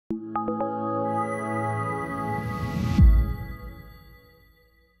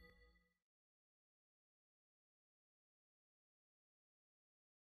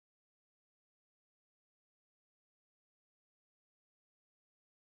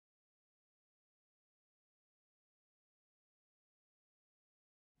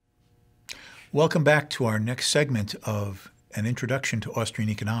Welcome back to our next segment of an introduction to Austrian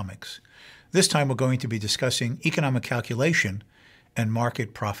economics. This time we're going to be discussing economic calculation and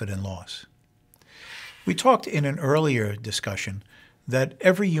market profit and loss. We talked in an earlier discussion that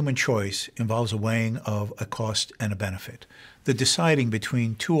every human choice involves a weighing of a cost and a benefit, the deciding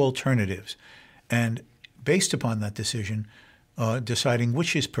between two alternatives, and based upon that decision, deciding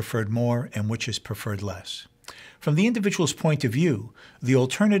which is preferred more and which is preferred less. From the individual's point of view, the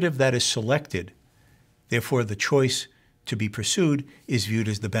alternative that is selected, therefore the choice to be pursued, is viewed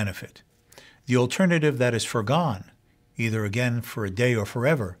as the benefit. The alternative that is foregone, either again for a day or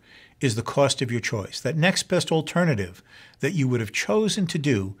forever, is the cost of your choice, that next best alternative that you would have chosen to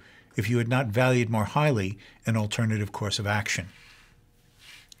do if you had not valued more highly an alternative course of action.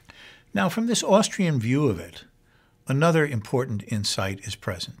 Now, from this Austrian view of it, another important insight is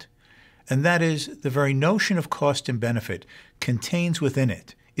present, and that is the very notion of cost and benefit contains within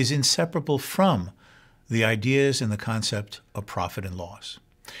it, is inseparable from the ideas and the concept of profit and loss.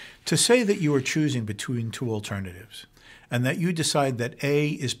 To say that you are choosing between two alternatives, and that you decide that A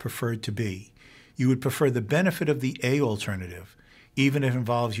is preferred to B, you would prefer the benefit of the A alternative, even if it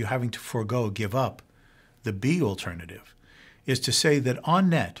involves you having to give up the B alternative, is to say that on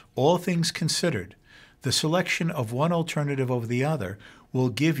net, all things considered, the selection of one alternative over the other will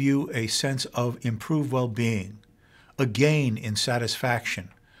give you a sense of improved well-being, a gain in satisfaction,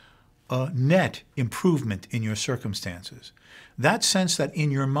 a net improvement in your circumstances. That sense that in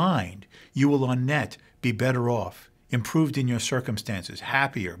your mind you will on net be better off, improved in your circumstances,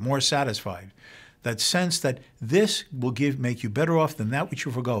 happier, more satisfied. That sense that this will make you better off than that which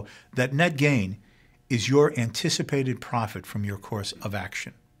you forgo. That net gain is your anticipated profit from your course of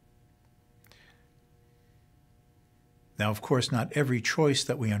action. Now, of course, not every choice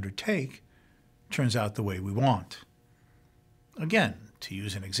that we undertake turns out the way we want. Again, to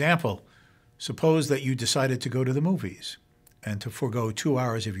use an example, suppose that you decided to go to the movies and to forego 2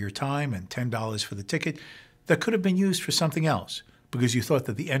 hours of your time and $10 for the ticket that could have been used for something else because you thought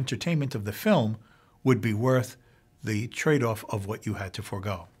that the entertainment of the film would be worth the trade-off of what you had to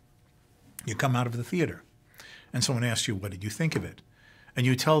forego. You come out of the theater and someone asks you, what did you think of it? And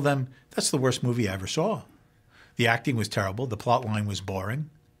you tell them, that's the worst movie I ever saw. The acting was terrible, the plot line was boring,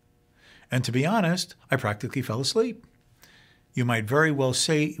 and to be honest, I practically fell asleep. You might very well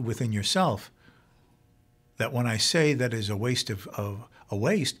say within yourself that when I say that is a waste of a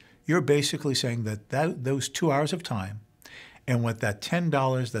waste, you're basically saying that those 2 hours of time and what that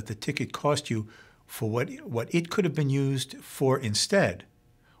 $10 that the ticket cost you for what it could have been used for instead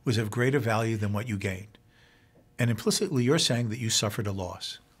was of greater value than what you gained. And implicitly, you're saying that you suffered a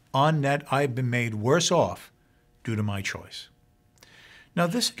loss. On net, I've been made worse off due to my choice. Now,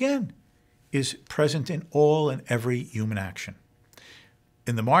 this again is present in all and every human action.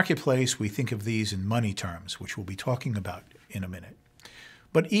 In the marketplace, we think of these in money terms, which we'll be talking about in a minute.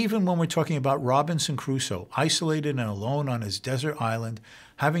 But even when we're talking about Robinson Crusoe, isolated and alone on his desert island,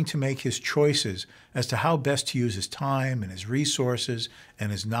 having to make his choices as to how best to use his time and his resources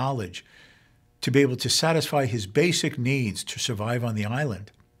and his knowledge to be able to satisfy his basic needs to survive on the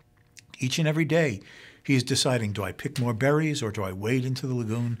island, each and every day, he is deciding, do I pick more berries or do I wade into the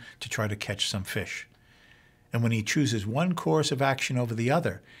lagoon to try to catch some fish? And when he chooses one course of action over the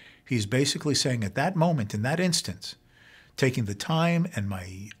other, he's basically saying at that moment, in that instance, taking the time and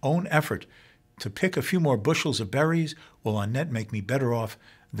my own effort to pick a few more bushels of berries will on net make me better off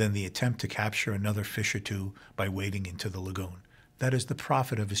than the attempt to capture another fish or two by wading into the lagoon. That is the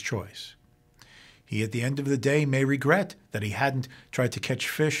profit of his choice. He, at the end of the day, may regret that he hadn't tried to catch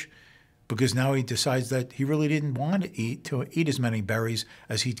fish because now he decides that he really didn't want to eat as many berries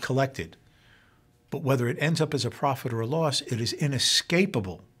as he'd collected. But whether it ends up as a profit or a loss, it is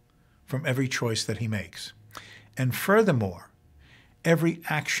inescapable from every choice that he makes. And furthermore, every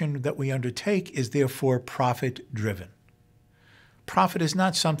action that we undertake is therefore profit-driven. Profit is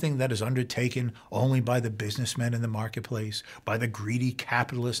not something that is undertaken only by the businessmen in the marketplace, by the greedy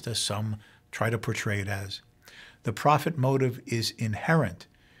capitalist, as some try to portray it as. The profit motive is inherent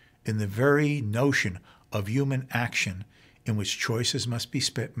in the very notion of human action in which choices must be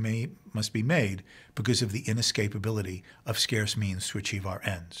made because of the inescapability of scarce means to achieve our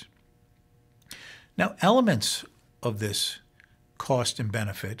ends. Now, elements of this cost and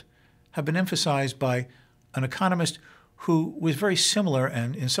benefit have been emphasized by an economist who was very similar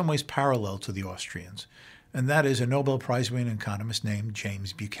and in some ways parallel to the Austrians, and that is a Nobel Prize-winning economist named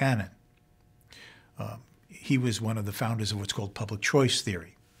James Buchanan. He was one of the founders of what's called public choice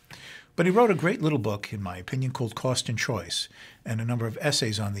theory. But he wrote a great little book, in my opinion, called Cost and Choice, and a number of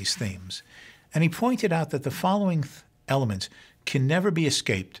essays on these themes. And he pointed out that the following elements can never be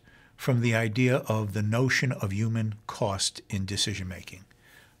escaped from the idea of the notion of human cost in decision-making.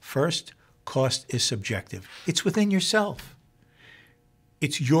 First, cost is subjective. It's within yourself.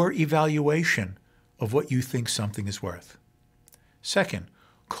 It's your evaluation of what you think something is worth. Second,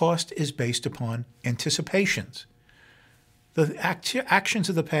 cost is based upon anticipations. The actions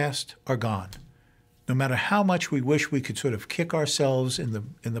of the past are gone. No matter how much we wish we could sort of kick ourselves in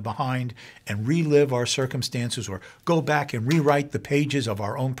the behind and relive our circumstances or go back and rewrite the pages of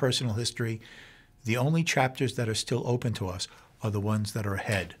our own personal history, the only chapters that are still open to us are the ones that are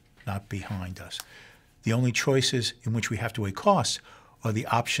ahead, not behind us. The only choices in which we have to weigh costs are the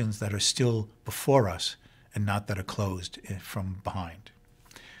options that are still before us and not that are closed from behind.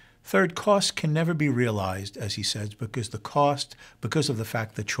 Third, cost can never be realized, as he says, because of the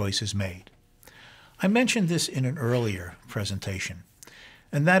fact that choice is made. I mentioned this in an earlier presentation,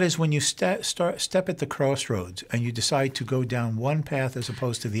 and that is when you step at the crossroads and you decide to go down one path as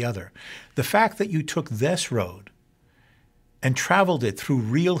opposed to the other, the fact that you took this road and traveled it through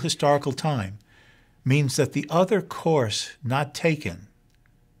real historical time means that the other course not taken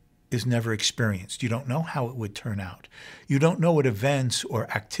is never experienced. You don't know how it would turn out. You don't know what events or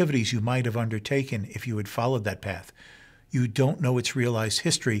activities you might have undertaken if you had followed that path. You don't know its realized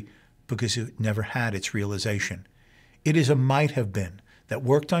history because it never had its realization. It is a might have been that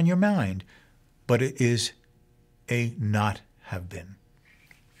worked on your mind, but it is a not have been.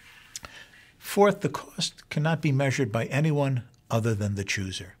 Fourth, the cost cannot be measured by anyone other than the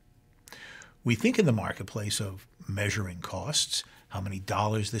chooser. We think in the marketplace of measuring costs, how many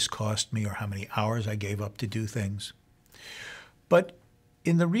dollars this cost me or how many hours I gave up to do things. But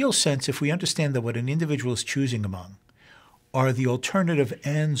in the real sense, if we understand that what an individual is choosing among are the alternative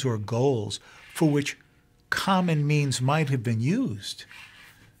ends or goals for which common means might have been used,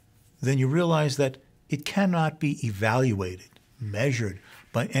 then you realize that it cannot be evaluated, measured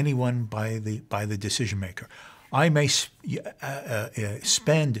by anyone by the decision maker. I may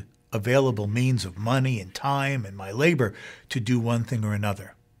spend available means of money and time and my labor to do one thing or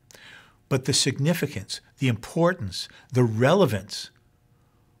another. But the significance, the importance, the relevance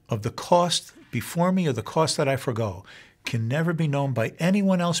of the cost before me or the cost that I forgo can never be known by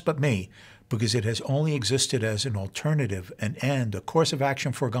anyone else but me, because it has only existed as an alternative, an end, a course of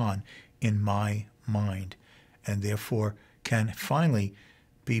action foregone in my mind, and therefore can finally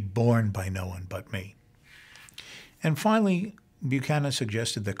be borne by no one but me. And finally, Buchanan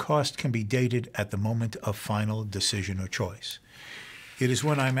suggested that cost can be dated at the moment of final decision or choice. It is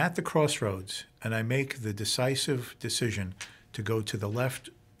when I'm at the crossroads and I make the decisive decision to go to the left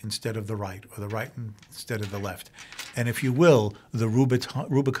instead of the right, or the right instead of the left. And if you will, the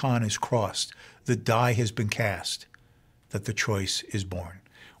Rubicon is crossed, the die has been cast, that the choice is born,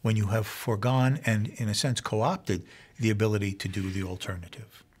 when you have foregone and, in a sense, co-opted the ability to do the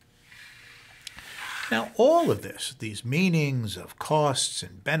alternative. Now, all of this, these meanings of costs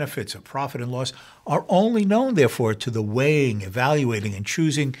and benefits of profit and loss, are only known, therefore, to the weighing, evaluating, and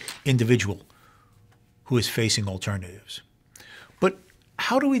choosing individual who is facing alternatives. But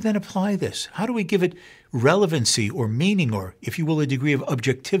how do we then apply this? How do we give it relevancy or meaning or, if you will, a degree of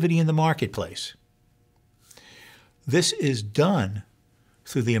objectivity in the marketplace? This is done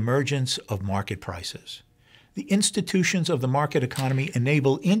through the emergence of market prices. The institutions of the market economy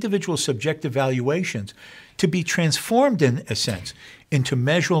enable individual subjective valuations to be transformed, in a sense, into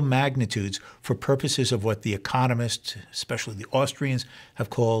measurable magnitudes for purposes of what the economists, especially the Austrians,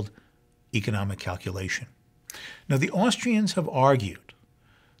 have called economic calculation. Now, the Austrians have argued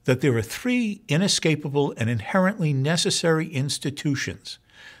that there are three inescapable and inherently necessary institutions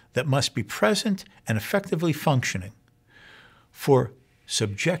that must be present and effectively functioning for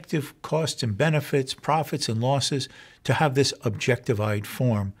subjective costs and benefits, profits and losses, to have this objectivized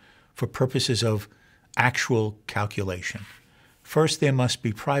form for purposes of actual calculation. First, there must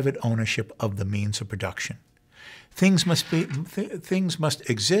be private ownership of the means of production. Things must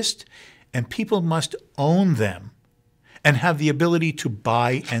exist, and people must own them and have the ability to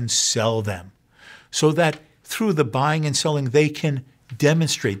buy and sell them, so that through the buying and selling they can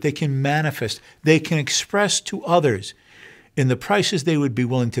demonstrate, they can manifest, they can express to others in the prices they would be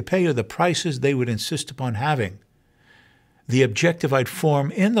willing to pay or the prices they would insist upon having, the objectified form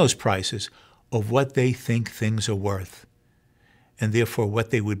in those prices of what they think things are worth, and therefore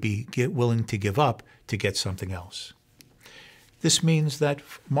what they would be willing to give up to get something else. This means that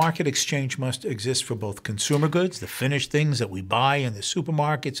market exchange must exist for both consumer goods, the finished things that we buy in the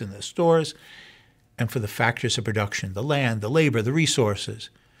supermarkets and the stores, and for the factors of production, the land, the labor, the resources,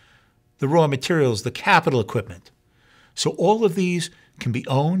 the raw materials, the capital equipment. So all of these can be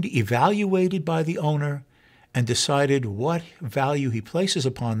owned, evaluated by the owner, and decided what value he places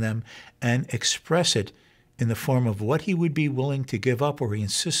upon them and express it in the form of what he would be willing to give up or he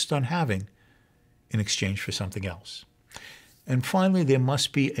insists on having in exchange for something else. And finally, there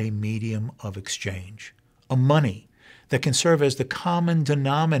must be a medium of exchange, a money that can serve as the common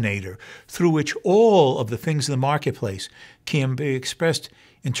denominator through which all of the things in the marketplace can be expressed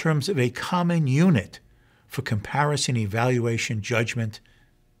in terms of a common unit for comparison, evaluation, judgment,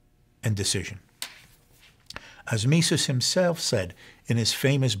 and decision. As Mises himself said in his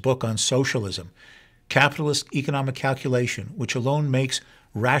famous book on socialism, capitalist economic calculation, which alone makes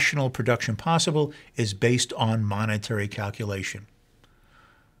rational production possible, is based on monetary calculation.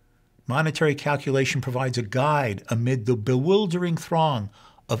 Monetary calculation provides a guide amid the bewildering throng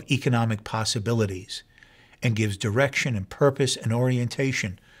of economic possibilities and gives direction and purpose and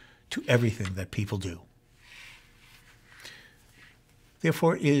orientation to everything that people do.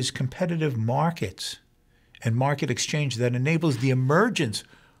 Therefore, it is competitive markets and market exchange that enables the emergence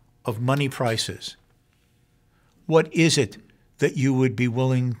of money prices. What is it that you would be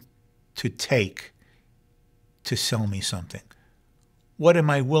willing to take to sell me something? What am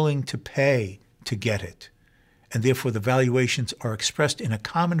I willing to pay to get it? And therefore the valuations are expressed in a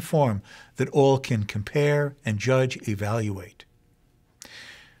common form that all can compare and judge, evaluate.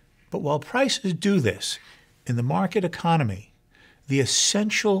 But while prices do this, in the market economy, the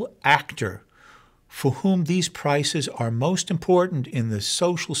essential actor for whom these prices are most important in the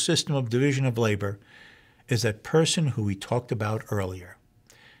social system of division of labor is that person who we talked about earlier,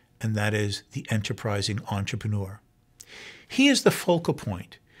 and that is the enterprising entrepreneur. He is the focal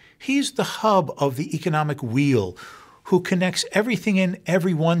point. He's the hub of the economic wheel who connects everything and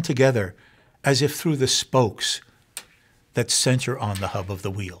everyone together as if through the spokes that center on the hub of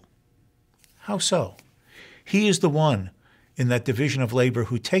the wheel. How so? He is the one in that division of labor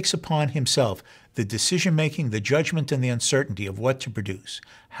who takes upon himself the decision-making, the judgment, and the uncertainty of what to produce,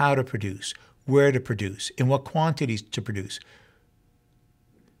 how to produce, where to produce, in what quantities to produce,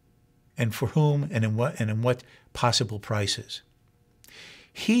 and for whom and in what possible prices.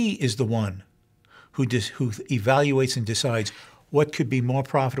 He is the one who evaluates and decides what could be more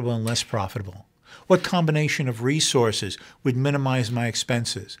profitable and less profitable, what combination of resources would minimize my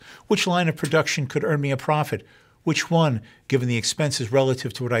expenses, which line of production could earn me a profit, which one, given the expenses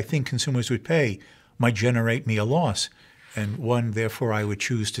relative to what I think consumers would pay, might generate me a loss, and one, therefore, I would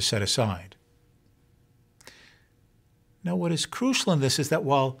choose to set aside. Now, what is crucial in this is that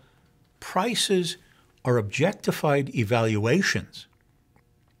while prices are objectified evaluations,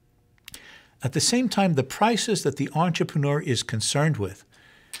 at the same time, the prices that the entrepreneur is concerned with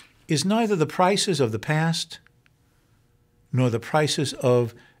is neither the prices of the past nor the prices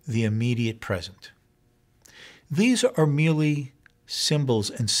of the immediate present. These are merely symbols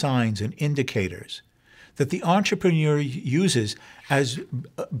and signs and indicators that the entrepreneur uses as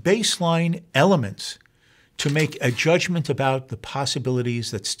baseline elements to make a judgment about the possibilities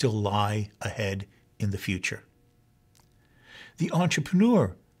that still lie ahead in the future. The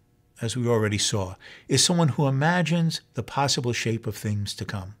entrepreneur, as we already saw, is someone who imagines the possible shape of things to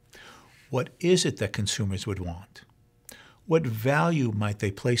come. What is it that consumers would want? What value might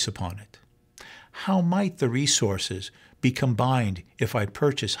they place upon it? How might the resources be combined if I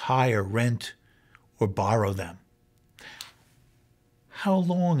purchase, hire, rent, or borrow them? How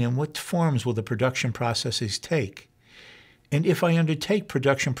long and what forms will the production processes take? And if I undertake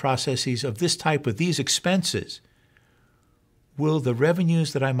production processes of this type with these expenses, will the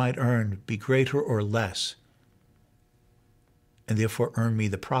revenues that I might earn be greater or less, and therefore earn me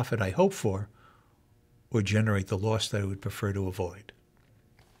the profit I hope for, or generate the loss that I would prefer to avoid?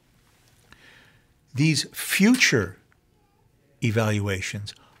 These future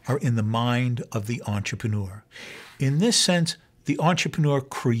evaluations are in the mind of the entrepreneur. In this sense, the entrepreneur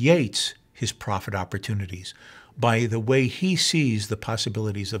creates his profit opportunities by the way he sees the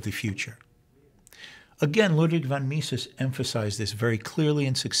possibilities of the future. Again, Ludwig von Mises emphasized this very clearly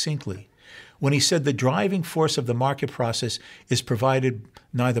and succinctly when he said the driving force of the market process is provided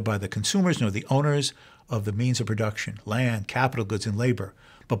neither by the consumers nor the owners of the means of production, land, capital goods, and labor,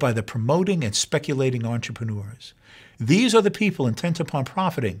 but by the promoting and speculating entrepreneurs. These are the people intent upon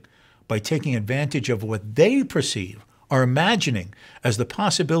profiting by taking advantage of what they perceive or imagining as the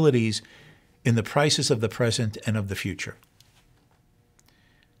possibilities in the prices of the present and of the future.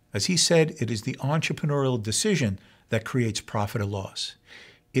 As he said, it is the entrepreneurial decision that creates profit or loss.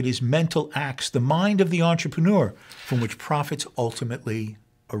 It is mental acts, the mind of the entrepreneur, from which profits ultimately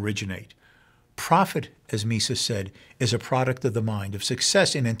originate. Profit, as Mises said, is a product of the mind, of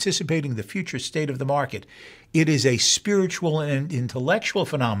success in anticipating the future state of the market. It is a spiritual and intellectual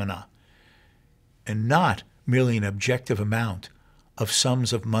phenomena, and not merely an objective amount of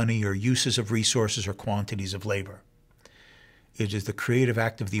sums of money or uses of resources or quantities of labor. It is the creative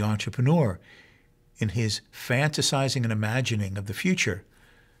act of the entrepreneur in his fantasizing and imagining of the future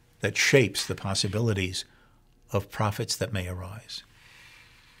that shapes the possibilities of profits that may arise.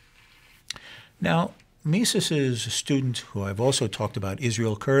 Now, Mises's student, who I've also talked about,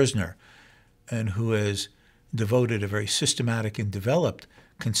 Israel Kirzner, and who has devoted a very systematic and developed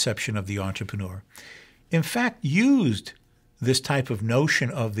conception of the entrepreneur, in fact used this type of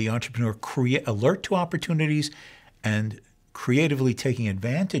notion of the entrepreneur alert to opportunities and creatively taking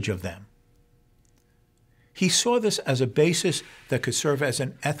advantage of them. He saw this as a basis that could serve as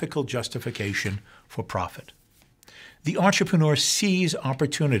an ethical justification for profit. The entrepreneur sees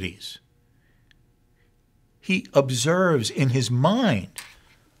opportunities. He observes in his mind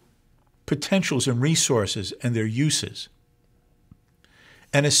potentials and resources and their uses.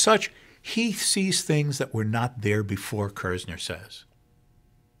 And as such, he sees things that were not there before, Kirzner says.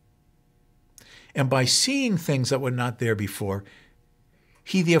 And by seeing things that were not there before,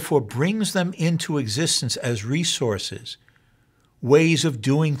 he therefore brings them into existence as resources, ways of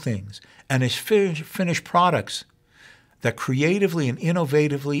doing things, and as finished products that creatively and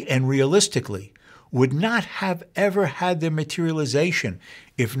innovatively and realistically would not have ever had their materialization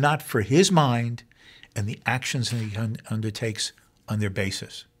if not for his mind and the actions that he undertakes on their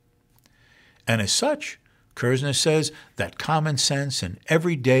basis. And as such, Kirzner says that common sense and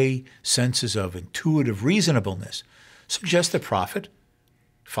everyday senses of intuitive reasonableness suggest that profit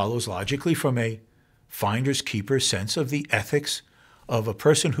follows logically from a finder's keeper's sense of the ethics of a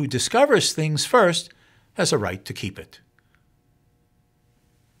person who discovers things first has a right to keep it.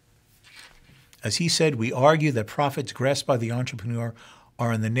 As he said, we argue that profits grasped by the entrepreneur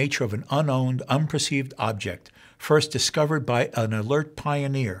are in the nature of an unowned, unperceived object, first discovered by an alert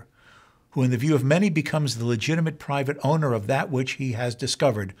pioneer, who in the view of many becomes the legitimate private owner of that which he has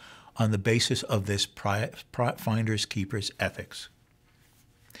discovered on the basis of this finder's keeper's ethics.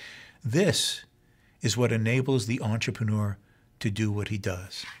 This is what enables the entrepreneur to do what he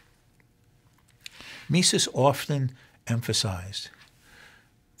does. Mises often emphasized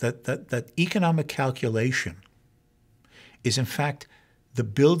that economic calculation is in fact the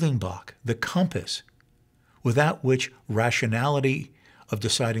building block, the compass, without which rationality of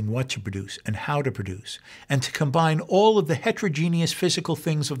deciding what to produce and how to produce, and to combine all of the heterogeneous physical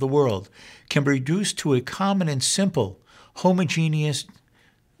things of the world can be reduced to a common and simple, homogeneous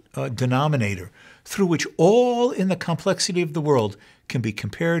denominator through which all in the complexity of the world can be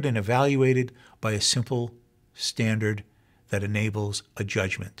compared and evaluated by a simple standard that enables a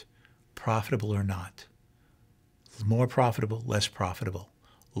judgment, profitable or not, more profitable, less profitable,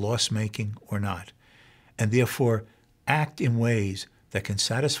 loss-making or not, and therefore act in ways that can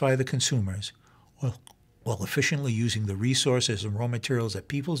satisfy the consumers while efficiently using the resources and raw materials at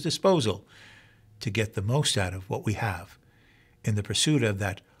people's disposal to get the most out of what we have in the pursuit of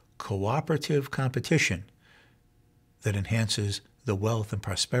that cooperative competition that enhances the wealth and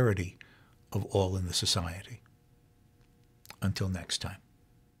prosperity of all in the society. Until next time.